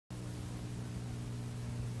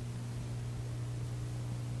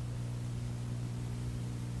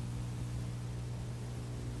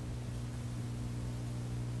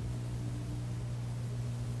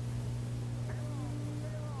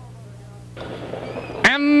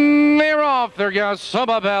there goes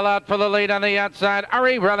Sobabel out for the lead on the outside.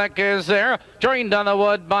 Ari Relic is there, joined on the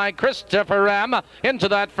wood by Christopher M. Into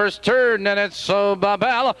that first turn, and it's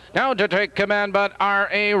Sobabel now to take command, but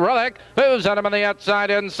Ari Relic moves at him on the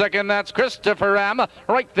outside in second. That's Christopher M.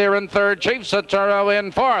 Right there in third. Chief Satoro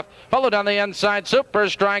in fourth. Followed on the inside, Super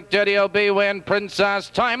Strike, Daddy O.B. win,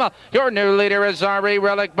 Princess Time. Your new leader is Ari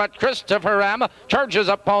Relic, but Christopher M. charges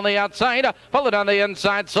up on the outside. Followed on the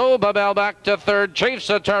inside, Sobabel back to third. Chief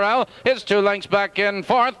Satoro is 2 lengths back in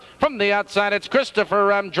fourth. From the outside, it's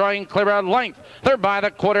Christopher M. drawing clear a length. They're by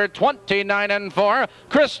the quarter, 29 and 4.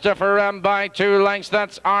 Christopher M. by 2 lengths.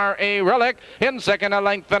 That's R.A. Relic. In second, a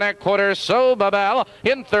length and a quarter, Sobabel.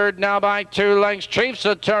 In third now by 2 lengths, Chief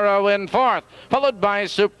Satoro in fourth. Followed by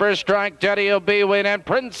Super Strike, Daddy O.B. win, and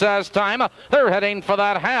Princess Time. They're heading for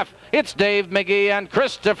that half. It's Dave McGee and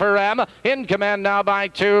Christopher M. In command now by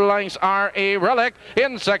 2 lengths, R.A. Relic.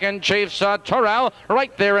 In second, Chief Satoro.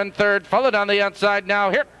 Right there in third. Followed on the outside now.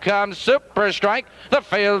 Here comes Super Strike. The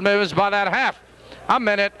field moves by that half. 1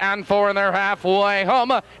 minute and 4, and they're halfway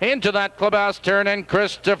home into that clubhouse turn, and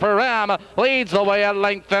Christopher M. leads the way a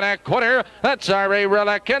length and a quarter. That's R.A.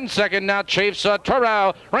 Relic in second. Now Chief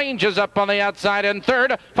Satoro ranges up on the outside in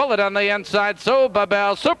third. Followed on the inside,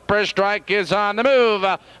 Sobabel. Super Strike is on the move.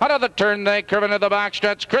 Out of the turn, they curve into the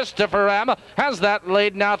backstretch. Christopher M. has that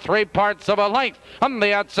lead now 3 parts of a length. On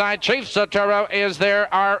the outside, Chief Satoro is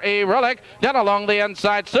there. R.A. Relic down along the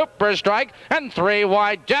inside, Super Strike, and 3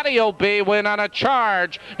 wide. Daddy O.B. win on a charge.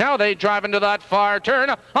 Now they drive into that far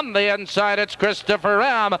turn. On the inside, it's Christopher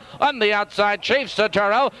M. On the outside, Chief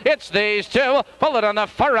Satoro. It's these two. Followed on the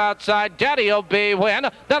far outside, Daddy O.B. win.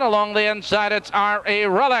 Then along the inside, it's R.A.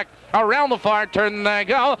 Relic. Around the far turn they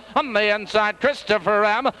go. On the inside, Christopher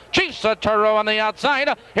M. Chief Satoro on the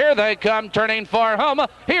outside. Here they come, turning for home.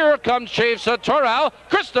 Here comes Chief Satoro.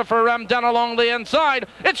 Christopher M. down along the inside.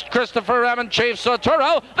 It's Christopher M. and Chief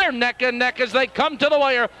Satoro. They're neck and neck as they come to the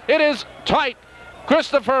wire. It is tight.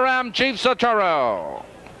 Christopher M. Chief Satoro.